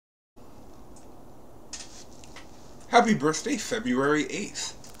Happy birthday, February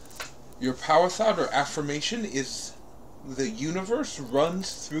 8th. Your power thought or affirmation is, the universe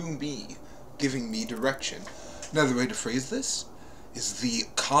runs through me, giving me direction. Another way to phrase this is, the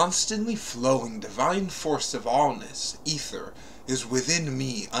constantly flowing divine force of allness, ether, is within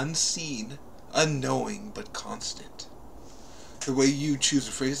me, unseen, unknowing, but constant. The way you choose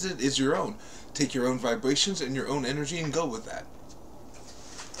to phrase it is your own. Take your own vibrations and your own energy and go with that.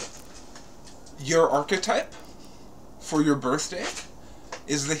 Your archetype for your birthday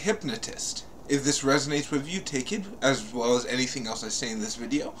is the hypnotist. If this resonates with you, take it, as well as anything else I say in this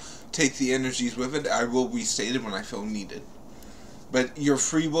video. Take the energies with it. I will restate it when I feel needed. But your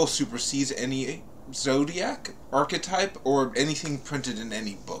free will supersedes any zodiac, archetype, or anything printed in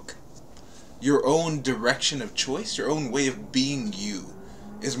any book. Your own direction of choice, your own way of being you,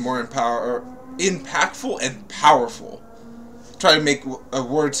 is more impactful and powerful. Try to make a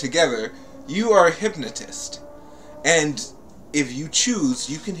word together. You are a hypnotist. And if you choose,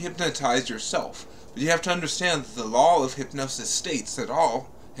 you can hypnotize yourself. But you have to understand that the law of hypnosis states that all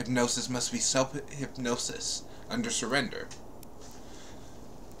hypnosis must be self-hypnosis under surrender.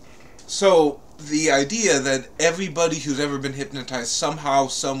 So, the idea that everybody who's ever been hypnotized somehow,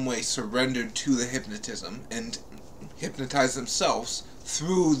 some way surrendered to the hypnotism and hypnotized themselves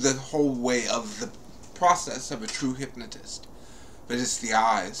through the whole way of the process of a true hypnotist. But it's the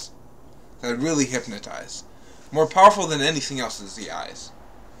eyes that really hypnotize. More powerful than anything else is the eyes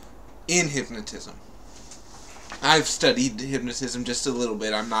in hypnotism. I've studied hypnotism just a little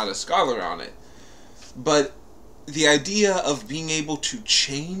bit. I'm not a scholar on it. But the idea of being able to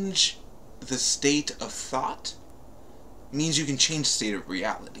change the state of thought means you can change the state of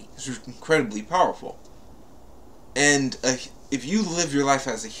reality. It's incredibly powerful. And if you live your life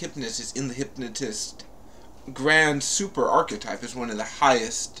as a hypnotist in the hypnotist grand super archetype is one of the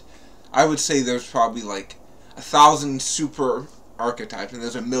highest. I would say there's probably like 1,000 super archetypes, and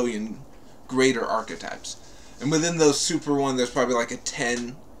there's 1,000,000 greater archetypes. And within those super one, there's probably like a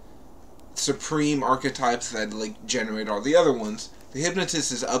 10 supreme archetypes that like generate all the other ones. The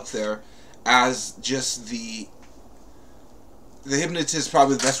hypnotist is up there as just the hypnotist is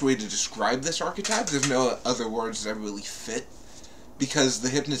probably the best way to describe this archetype. There's no other words that really fit, because the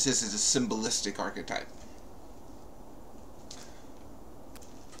hypnotist is a symbolistic archetype.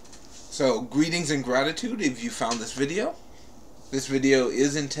 So, greetings and gratitude if you found this video. This video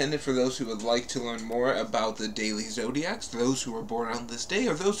is intended for those who would like to learn more about the daily zodiacs, those who were born on this day,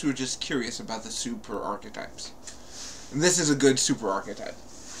 or those who are just curious about the super archetypes. And this is a good super archetype.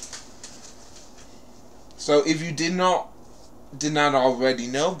 So, if you did not already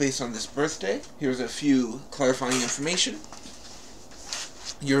know, based on this birthday, here's a few clarifying information.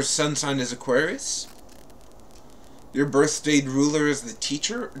 Your sun sign is Aquarius. Your birth date ruler is the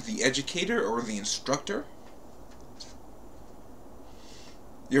teacher, the educator, or the instructor.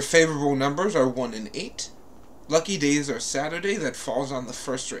 Your favorable numbers are 1 and 8. Lucky days are Saturday, that falls on the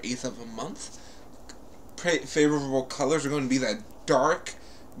 1st or 8th of a month. Favorable colors are going to be that dark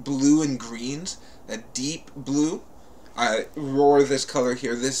blue and greens, that deep blue. I roar this color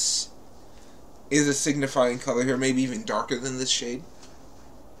here. This is a signifying color here, maybe even darker than this shade.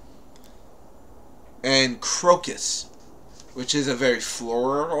 And crocus, which is a very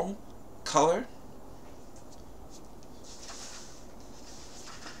floral color.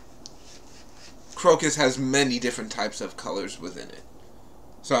 Crocus has many different types of colors within it.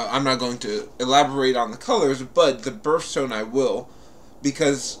 So I'm not going to elaborate on the colors, but the birthstone I will,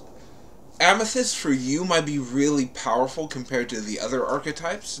 because amethyst for you might be really powerful compared to the other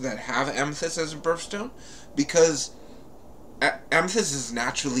archetypes that have amethyst as a birthstone, because amethyst is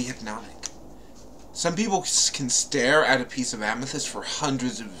naturally hypnotic. Some people can stare at a piece of amethyst for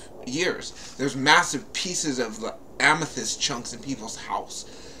hundreds of years. There's massive pieces of amethyst chunks in people's house.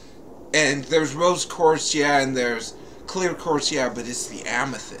 And there's rose quartz, yeah, and there's clear quartz, yeah, but it's the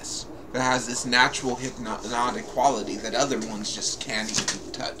amethyst that has this natural hypnotic quality that other ones just can't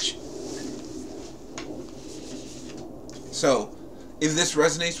even touch. So, if this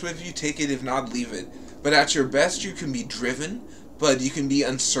resonates with you, take it. If not, leave it. But at your best, you can be driven, but you can be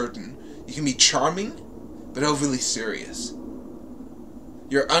uncertain. You can be charming, but overly serious.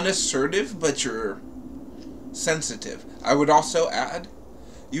 You're unassertive, but you're sensitive. I would also add,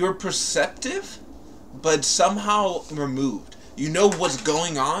 you're perceptive, but somehow removed. You know what's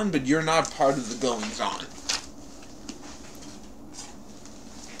going on, but you're not part of the goings-on.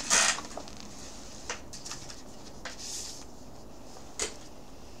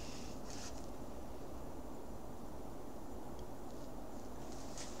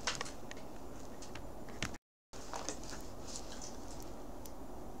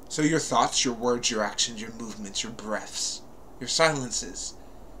 So your thoughts, your words, your actions, your movements, your breaths, your silences,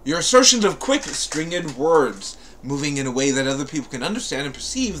 your assertions of quick, stringed words, moving in a way that other people can understand and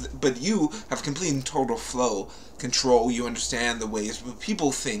perceive, but you have complete and total flow, control. You understand the ways where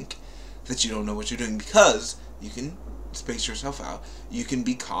people think that you don't know what you're doing, because you can space yourself out. You can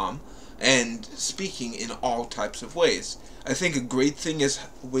be calm and speaking in all types of ways. I think a great thing is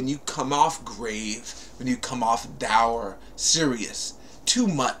when you come off grave, when you come off dour, serious, too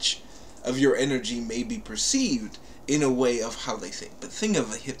much of your energy may be perceived in a way of how they think. But think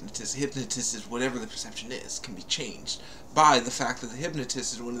of a hypnotist. A hypnotist is whatever the perception is, can be changed by the fact that the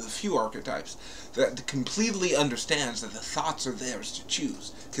hypnotist is one of the few archetypes that completely understands that the thoughts are theirs to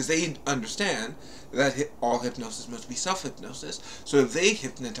choose. Because they understand that all hypnosis must be self-hypnosis. So if they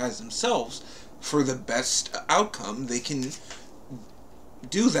hypnotize themselves for the best outcome, they can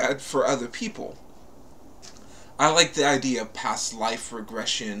do that for other people. I like the idea of past life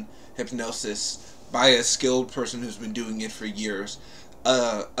regression hypnosis by a skilled person who's been doing it for years.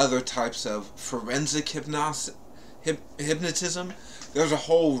 Other types of forensic hypnotism. There's a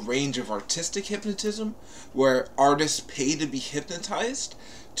whole range of artistic hypnotism where artists pay to be hypnotized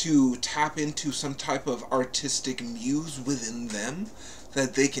to tap into some type of artistic muse within them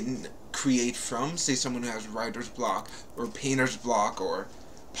that they can create from. Say someone who has writer's block or painter's block or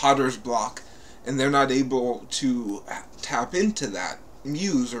potter's block, and they're not able to tap into that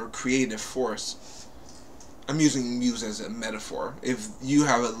muse or creative force. I'm using muse as a metaphor. If you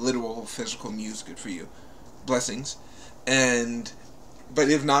have a literal physical muse, good for you. Blessings.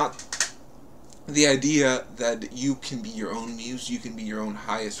 But if not, the idea that you can be your own muse, you can be your own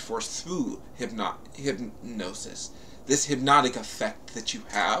highest force through hypnosis. This hypnotic effect that you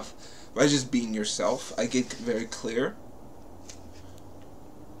have by just being yourself. I get very clear.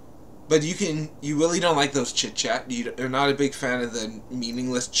 But you really don't like those chit-chat. You're not a big fan of the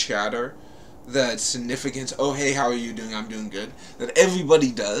meaningless chatter, the significance, oh hey, how are you doing? I'm doing good, that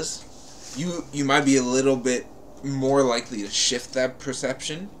everybody does. You might be a little bit more likely to shift that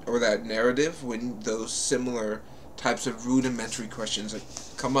perception or that narrative when those similar types of rudimentary questions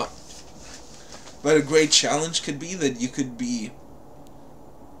come up. But a great challenge could be that you could be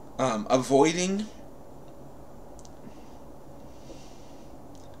avoiding.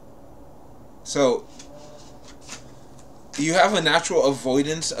 So you have a natural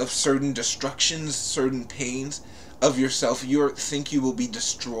avoidance of certain destructions, certain pains of yourself. You think you will be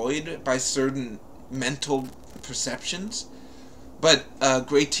destroyed by certain mental perceptions. But a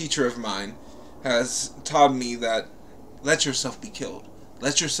great teacher of mine has taught me that let yourself be killed.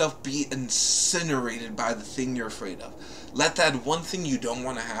 Let yourself be incinerated by the thing you're afraid of. Let that one thing you don't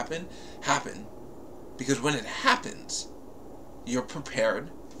want to happen. Because when it happens, you're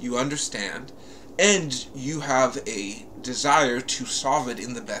prepared, you understand, and you have a desire to solve it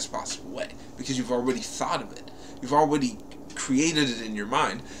in the best possible way. Because you've already thought of it. You've already created it in your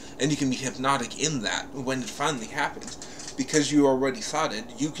mind, and you can be hypnotic in that when it finally happens. Because you already thought it,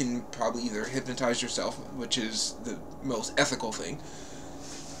 you can probably either hypnotize yourself, which is the most ethical thing,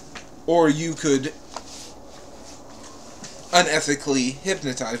 or you could unethically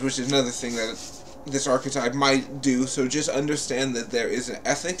hypnotize, which is another thing that this archetype might do. So just understand that there is an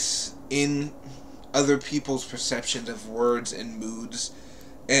ethics in other people's perceptions of words and moods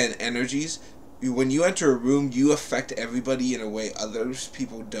and energies. When you enter a room, you affect everybody in a way others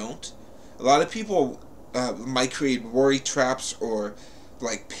people don't. A lot of people might create worry traps or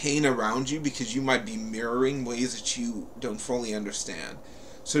like pain around you because you might be mirroring ways that you don't fully understand.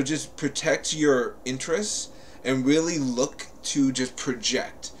 So just protect your interests and really look to just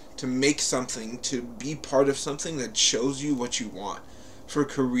project, to make something, to be part of something that shows you what you want. For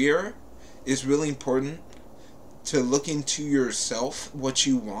career, it's really important to look into yourself, what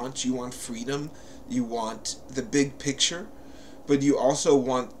you want. You want freedom, you want the big picture, but you also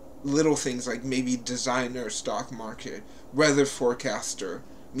want little things like maybe designer, stock market, weather forecaster,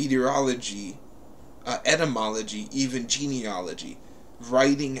 meteorology, etymology, even genealogy,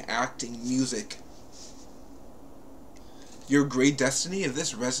 writing, acting, music. Your great destiny, if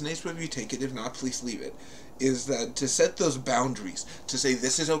this resonates with you, take it. If not, please leave it. Is that to set those boundaries, to say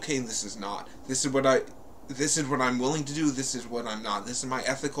this is okay and this is not. This is what I'm willing to do, this is what I'm not. This is my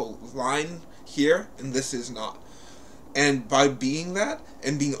ethical line here, and this is not. And by being that,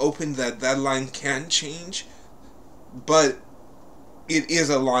 and being open that that line can change, but it is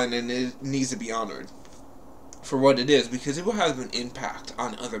a line and it needs to be honored for what it is, because it will have an impact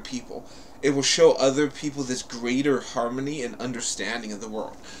on other people. It will show other people this greater harmony and understanding of the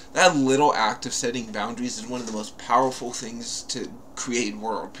world. That little act of setting boundaries is one of the most powerful things to create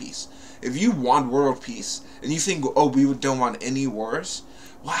world peace. If you want world peace, and you think, oh, we don't want any wars,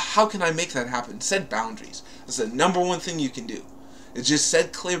 How can I make that happen? Set boundaries. That's the number one thing you can do. Is just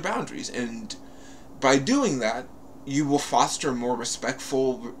set clear boundaries. And by doing that, you will foster more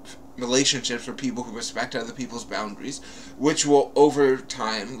respectful relationships with people who respect other people's boundaries, which will, over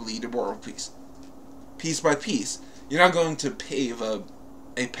time, lead to world peace. Piece by piece. You're not going to pave a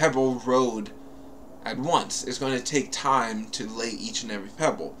pebble road at once. It's going to take time to lay each and every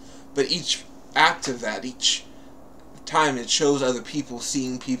pebble. But each act of that, each time it shows other people,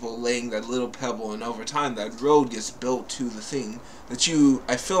 seeing people laying that little pebble, and over time that road gets built to the thing that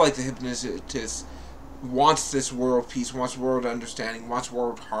I feel like the hypnotist wants this world peace, wants world understanding, wants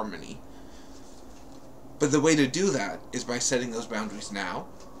world harmony. But the way to do that is by setting those boundaries now,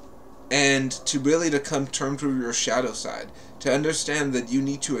 and to really to come to terms with your shadow side, to understand that you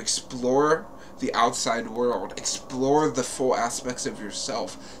need to explore the outside world, explore the full aspects of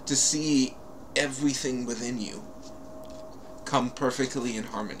yourself, to see everything within you come perfectly in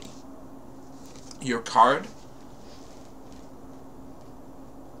harmony. Your card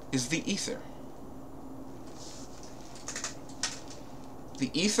is the ether. The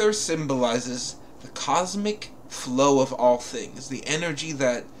ether symbolizes the cosmic flow of all things, the energy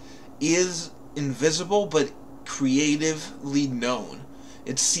that is invisible but creatively known.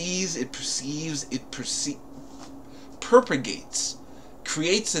 It sees, it perceives, propagates,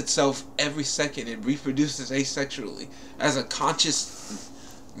 creates itself every second. It reproduces asexually as a conscious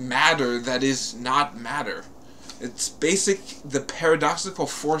matter that is not matter. It's the paradoxical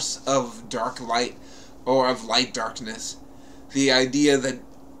force of dark light, or of light darkness. The idea that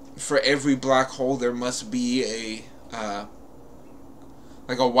for every black hole there must be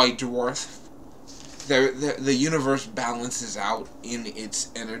like a white dwarf. The universe balances out in its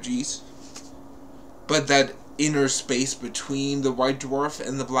energies, but that inner space between the white dwarf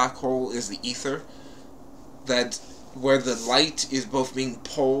and the black hole is the ether, that where the light is both being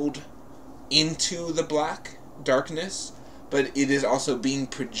pulled into the black darkness, but it is also being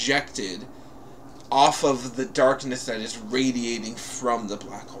projected off of the darkness that is radiating from the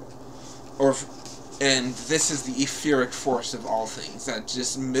black hole. And this is the etheric force of all things, that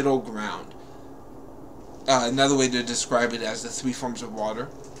just middle ground. Another way to describe it as the three forms of water.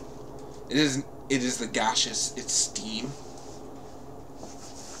 It is the gaseous, it's steam.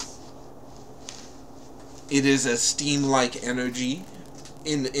 It is a steam-like energy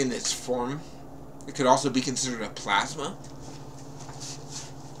in its form. It could also be considered a plasma.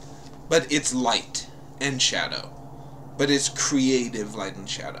 But it's light and shadow. But it's creative light and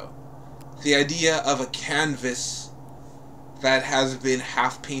shadow. The idea of a canvas that has been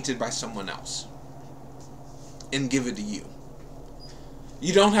half painted by someone else and given to you.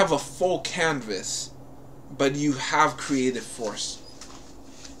 You don't have a full canvas, but you have creative force.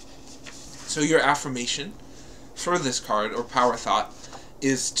 So your affirmation for this card, or power thought,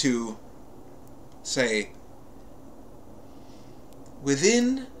 is to say,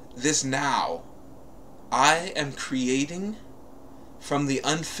 within this now, I am creating from the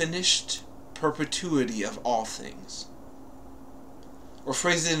unfinished perpetuity of all things. Or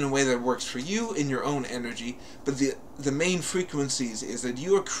phrase it in a way that works for you in your own energy, but the main frequencies is that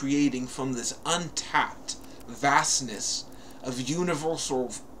you are creating from this untapped vastness of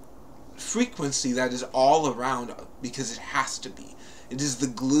universal frequency that is all around, because it has to be. It is the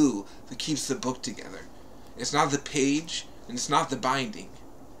glue that keeps the book together. It's not the page, and it's not the binding,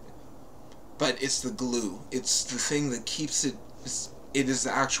 but it's the glue. It's the thing that keeps it. It is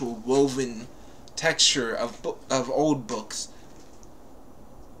the actual woven texture of old books.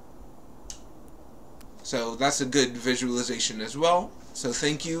 So that's a good visualization as well. So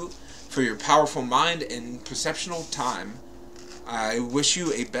thank you for your powerful mind and perceptual time. I wish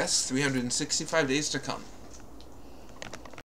you a best 365 days to come.